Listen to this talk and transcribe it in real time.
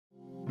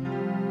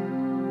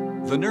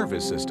The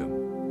nervous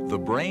system, the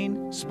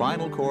brain,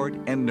 spinal cord,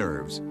 and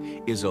nerves,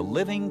 is a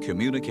living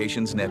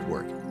communications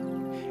network,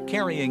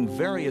 carrying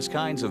various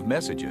kinds of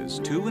messages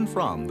to and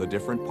from the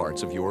different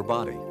parts of your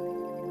body.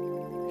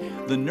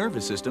 The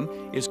nervous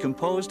system is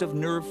composed of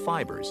nerve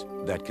fibers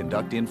that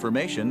conduct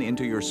information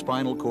into your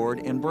spinal cord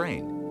and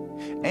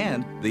brain,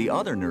 and the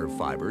other nerve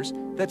fibers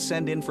that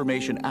send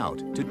information out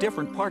to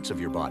different parts of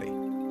your body.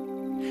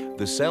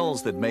 The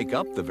cells that make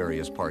up the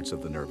various parts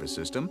of the nervous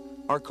system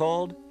are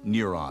called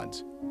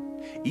neurons.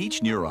 Each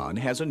neuron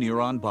has a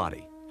neuron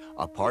body,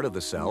 a part of the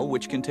cell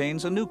which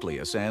contains a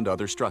nucleus and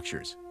other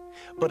structures.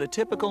 But a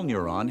typical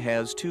neuron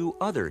has two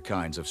other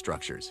kinds of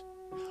structures: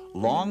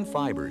 long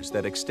fibers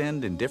that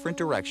extend in different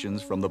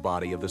directions from the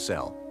body of the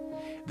cell.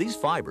 These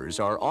fibers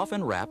are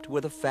often wrapped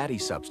with a fatty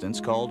substance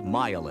called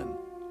myelin.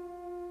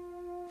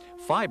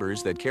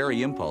 Fibers that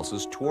carry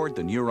impulses toward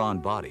the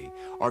neuron body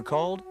are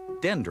called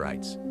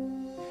dendrites.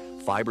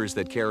 Fibers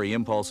that carry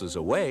impulses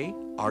away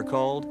are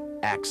called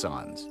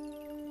axons.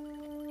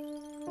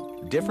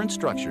 Different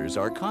structures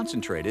are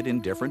concentrated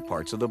in different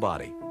parts of the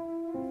body.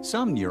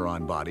 Some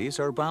neuron bodies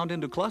are bound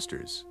into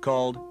clusters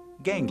called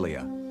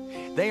ganglia.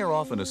 They are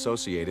often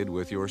associated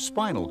with your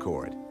spinal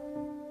cord.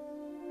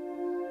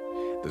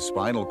 The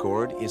spinal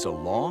cord is a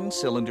long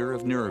cylinder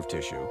of nerve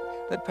tissue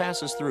that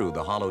passes through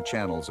the hollow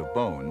channels of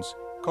bones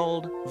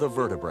called the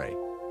vertebrae.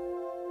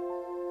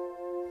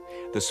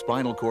 The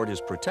spinal cord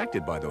is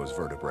protected by those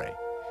vertebrae.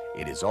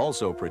 It is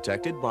also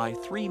protected by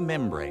three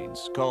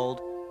membranes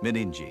called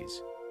meninges.